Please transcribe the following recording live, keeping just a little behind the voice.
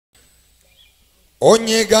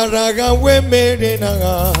Onye Gara we mere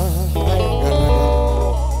na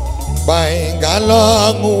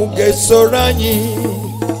Baingala nguge soranyi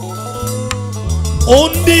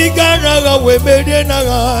Ondi Gara we mere na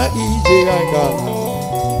ije aga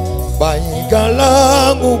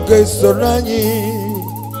Baingala nguge soranyi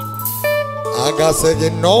Agha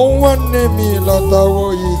said no one me lota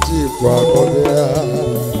wo iji kwa kodea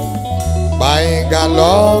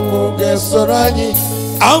Baingala nguge soranyi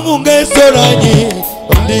Angunge soranyi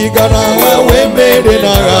Ondi Gara we mere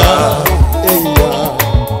na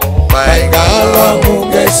Baingala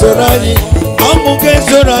nguge soranyi Angunge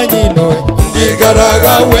soranyi no Ondi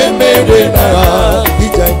Gara we mere na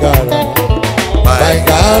Ijangara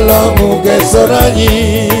Baingala nguge soranyi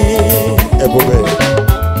Ebube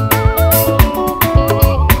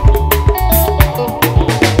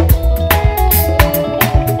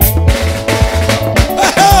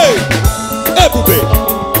Hey Ebube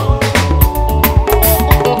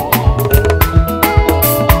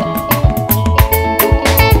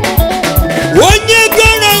Onye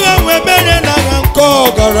Gara we mere na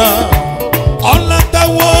nko Gara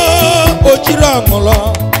Olatawo Ochirangola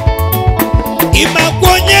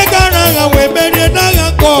Imakwa Onye Gara we mere na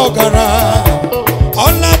nko Gara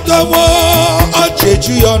Olatawo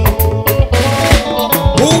Ochechuyon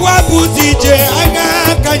Uwa buzije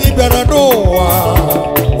Agha kanyi bịara n'ụwa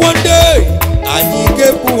One day anyị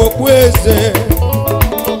ga-ebu okpueze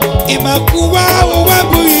Imakwa uwa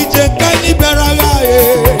buzije kanyi bịara Agha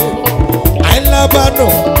Labano,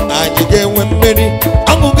 anyị ga-enwe mmeri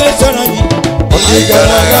Ọṅụ ga-esoro anyị Ondi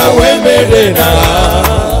Gara we mere na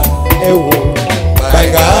ewu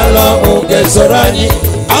Baingala ọṅụ ga-esoro anyị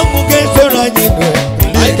Ọṅụ ga-esoro anyị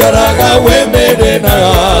Ondi Gara we mere na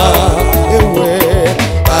ewu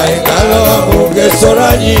Baingala ọṅụ ga-esoro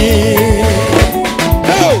anyị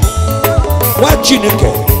Nwa Chineke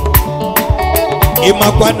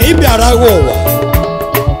ịmakwa na ị bịara agha ụwa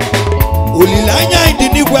Olileanya anyị dị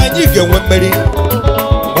n'igwe anyị ga-enwe mmeri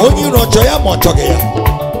onye iro chọ ya ma ọ chọghị ya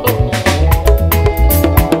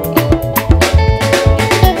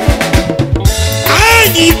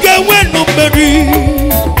anyị ga-enwe mmeri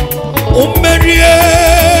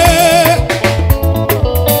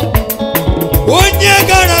Onye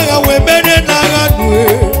Gara we mere na agha due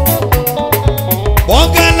ma ọ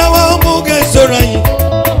ga-alawa ụmụ ga-esoro anyị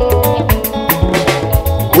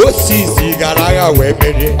Osisi gara agha wee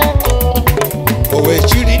merie O wee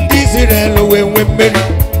chiri ndị Izrel wee nwee mmeri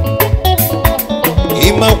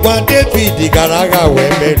Ịmakwa David gara agha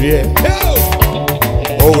wee merie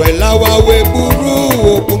O wee lawa wee buru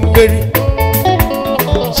okpu mmeri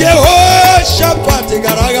Jehoshaphat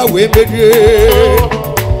gara agha wee merie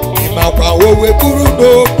Ịmakwa o wee buru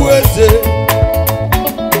n'okpu eze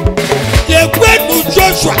Lekwenu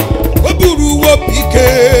Joshua o buru opi ike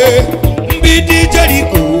mgbidi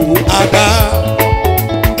Jericho Agha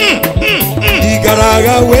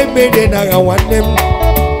Gara we mere na nwanne m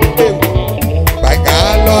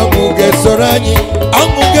Baingala ọṅụ ga-esoro anyị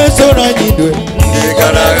Ọṅụ ga-esoro anyị Ndị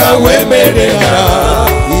Gara we mere na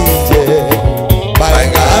ije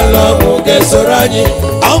Baingala ọṅụ ga-esoro anyị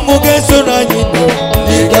Ọṅụ ga-esoro anyị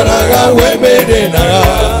Ndị Gara we mere na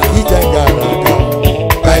ije gara aga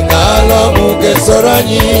Baingala ọṅụ ga-esoro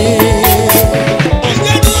anyị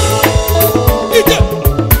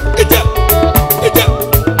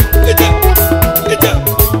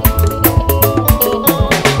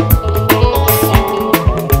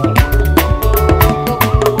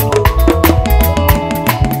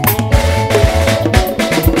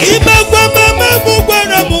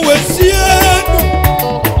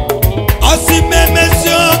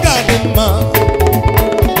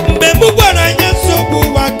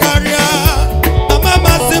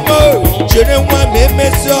Chere nwa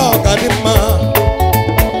emesi ọgadịmma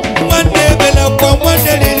Nwanne ebelakwa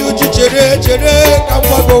nwanne riri uchu chere ka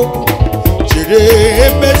mgbago Chere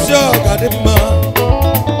emesi ọgadịmma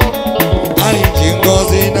Anyị ji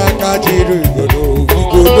ngọzi n'aka jiri igodo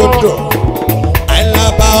ndụ Anyị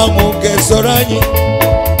laba ọṅụ ga-esoro anyị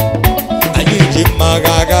Anyị ji mma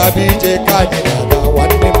ga-aga bụ ije ka anyị na-aga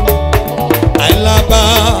nwanne m Anyị laba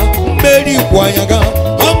mmeri ikwu anyị ga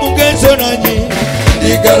ọṅụ ga-esoro anyị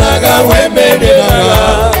Ndị Gara we mere na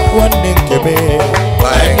nwanne nkebe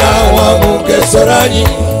Baingala ọṅụ ga-esoro anyị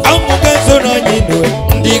ọṅụ ga-esoro anyị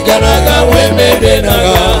Ndị Gara we mere na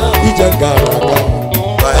ije gara aga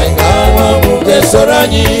Baingala ọṅụ ga-esoro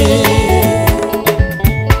anyị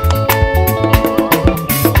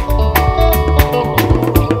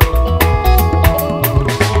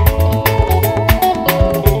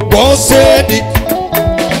God said it,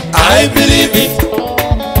 I believe it,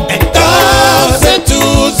 and thousands to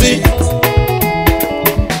see.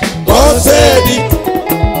 God God said it,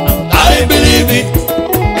 I believe it,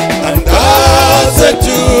 and God said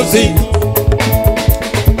to see.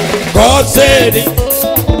 God said it,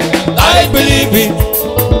 I believe it,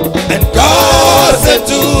 and God said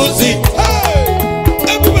to see.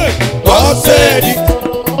 God said it,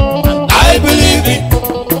 I believe it,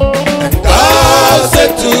 and God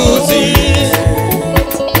said to see.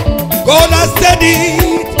 God has said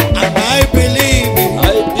it, and I believe it.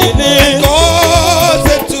 And God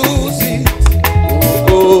said to see.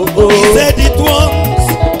 He said it once,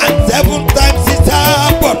 and 7 times it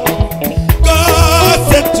happened. God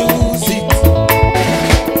said to see.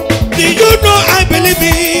 Do you know I believe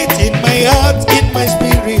it in my heart, in my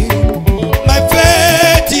spirit? My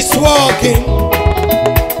faith is walking.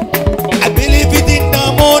 I believe it in the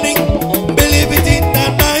morning, believe it in the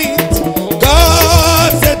night.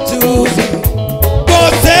 God said to see.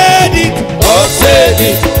 God said it. God said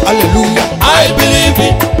it. Hallelujah. I believe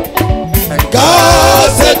it. And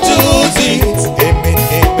God said to see. Amen,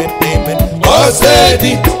 amen, amen. God said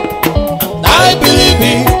it. I believe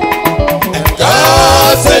it. And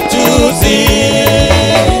God said to see.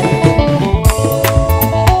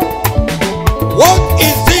 What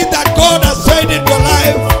is it that God has said in your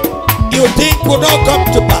life you think will not come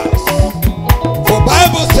to pass? For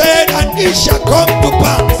Bible said, and it shall come to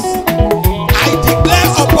pass. I declare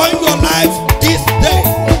upon your life this day,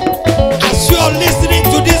 as you are listening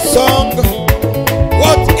to this song,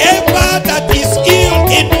 whatever that is ill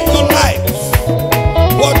in your life,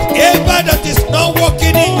 whatever that is not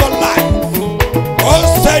working in your life, God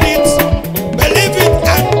said it, believe it,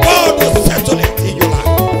 and God will settle it in your life.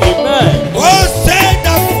 Amen. God said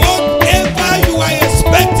that whatever you are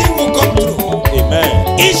expecting will come through.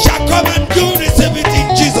 Amen. It shall come, and you receive it in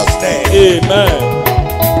Jesus' name. Amen.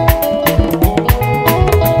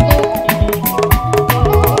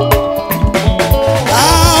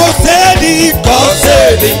 God said it, God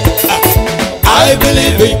said it, I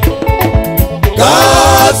believe it.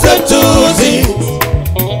 God said to see.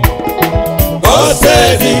 God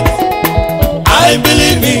said it, I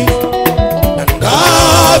believe it, and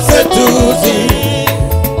God said to see.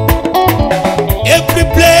 Every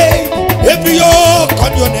blade, every yoke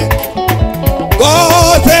on your neck,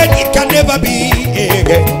 God said it can never be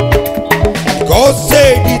again. God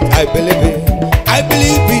said it, I believe it, I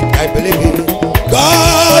believe it, I believe it.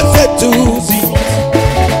 God said to see.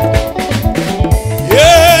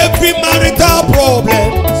 Every marital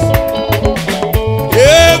problems,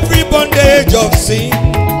 every bondage of sin,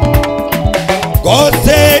 God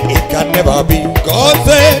said it can never be. God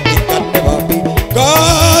said it can never be.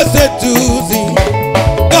 God said to see.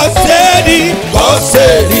 God said it. God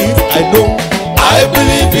said it. I know. I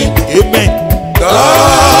believe it. Amen.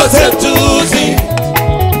 God said to see.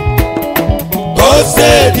 God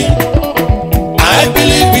said it. I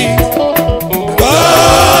believe it.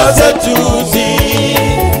 God said to see.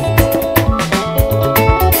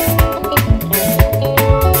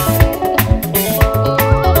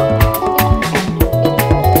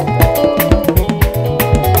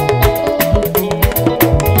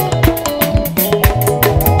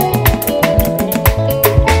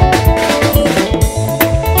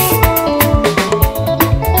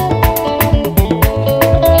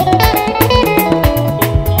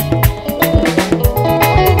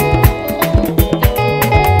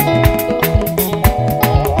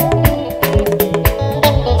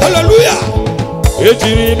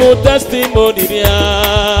 Ejiri mo testimony bia.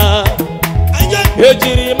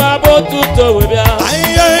 Ejiri ma botuto we bia.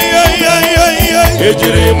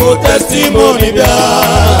 Ejiri mo testimony bia.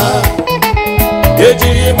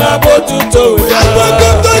 Ejiri ma botuto we bia.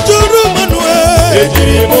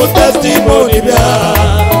 Ejiri mo testimony bia.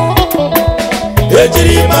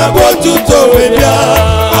 Ejiri ma botuto we bia.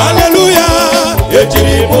 Hallelujah.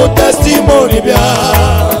 Ejiri mo testimony bia.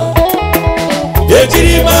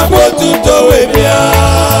 Ejiri ma botuto we bia.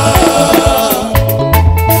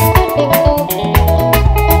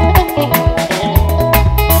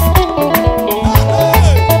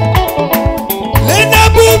 Lena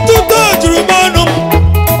botuto jurumanu,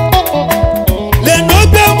 leno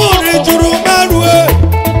be muri jurumaru.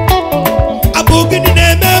 Abugini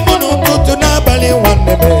neme munu tutu na bali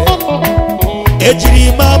waneme.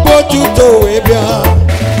 Ejiri ma botuto we bia.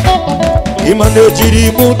 Imane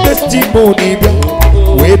ejiri mu testimony bia.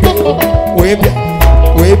 Webia, webia,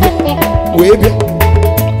 webia, webia.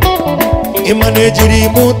 Imane ejiri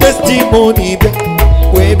mu testimony bia.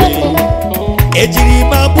 Webia. Ejiri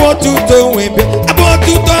ma botuto webia.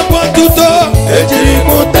 Abotuto, abotuto. Ejiri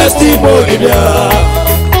mu testimony bia.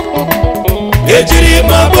 Ejiri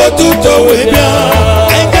ma botuto webia.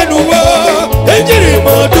 Engenuwo. Ejiri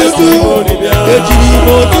mo testimony bia. Ejiri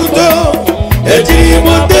mo tuto. ejiri m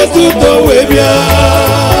testimony wee bịa.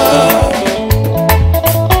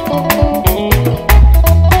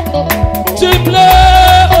 Chimle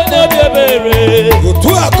onye bi ebere. Otu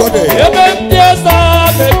akọde. Ebe ndị ọzọ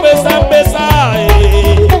na-ekpesa mkpesa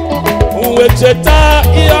cheta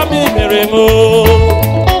ihe ọma mere m.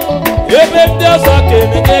 Ebe ndị ọzọ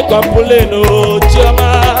ga-enye kọmplen chiọma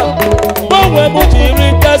onwe m jiri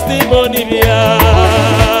testimony bịa.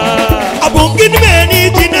 Abụ gịnị mere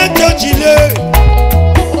iji na-achọ chile?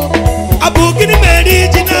 Abụ gịnị mere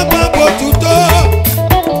iji na-agba otuto?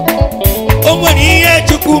 O nwere ihe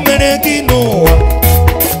Chukwu mere gị n'ụwa.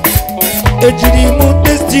 Ejiri m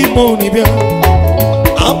testimony bịa.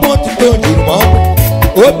 Abụ otuto juru m ọnụ.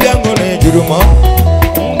 Obi aṅụrị juru m ọnụ.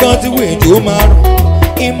 Ngọzi wee juo m arụ.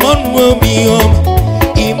 Ime ọnụnwe m ihe ọma.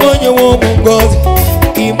 Ime onye nwe m ngọzi.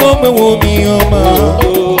 Ime omenwe m ihe ọma.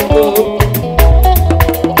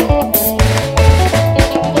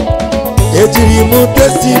 Ejiri m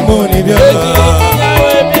testimony bịa.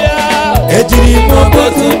 Ejiri m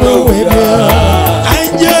testimony bịa.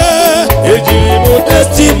 Anje. Ejiri m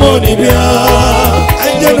testimony bịa.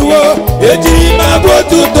 Anje nuwo. Ejiri m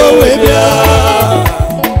otuto wee bịa.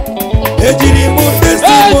 Ejiri m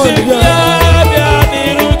testimony bịa.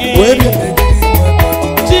 Wee bịa.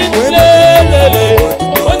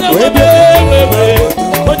 Wee bịa.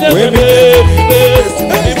 Wee bịa.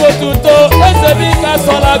 Ibotuto ezebika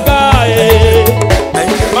solaga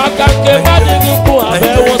maka nke mmadụ ukwu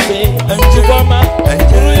abewosi Chukwuma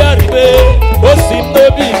uru ya ribe osi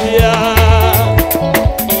n'obi ya.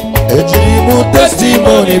 Ejiri m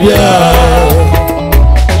testimony bịa.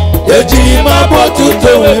 Ejiri m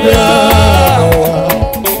otuto wee bịa.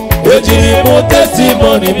 Ejiri m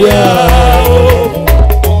testimony bịa.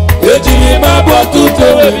 Ejiri m otuto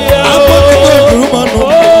wee bịa. Otuto juru m ọnụ.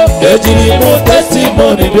 Ejiri m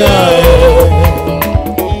testimony bịa.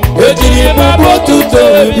 Ejiri m otuto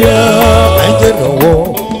wee bịa. Anje n'ụwa.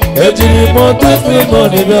 Ejiri m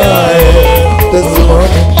testimony bịa.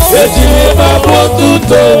 Testimony. Ejiri m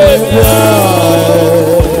otuto wee bịa.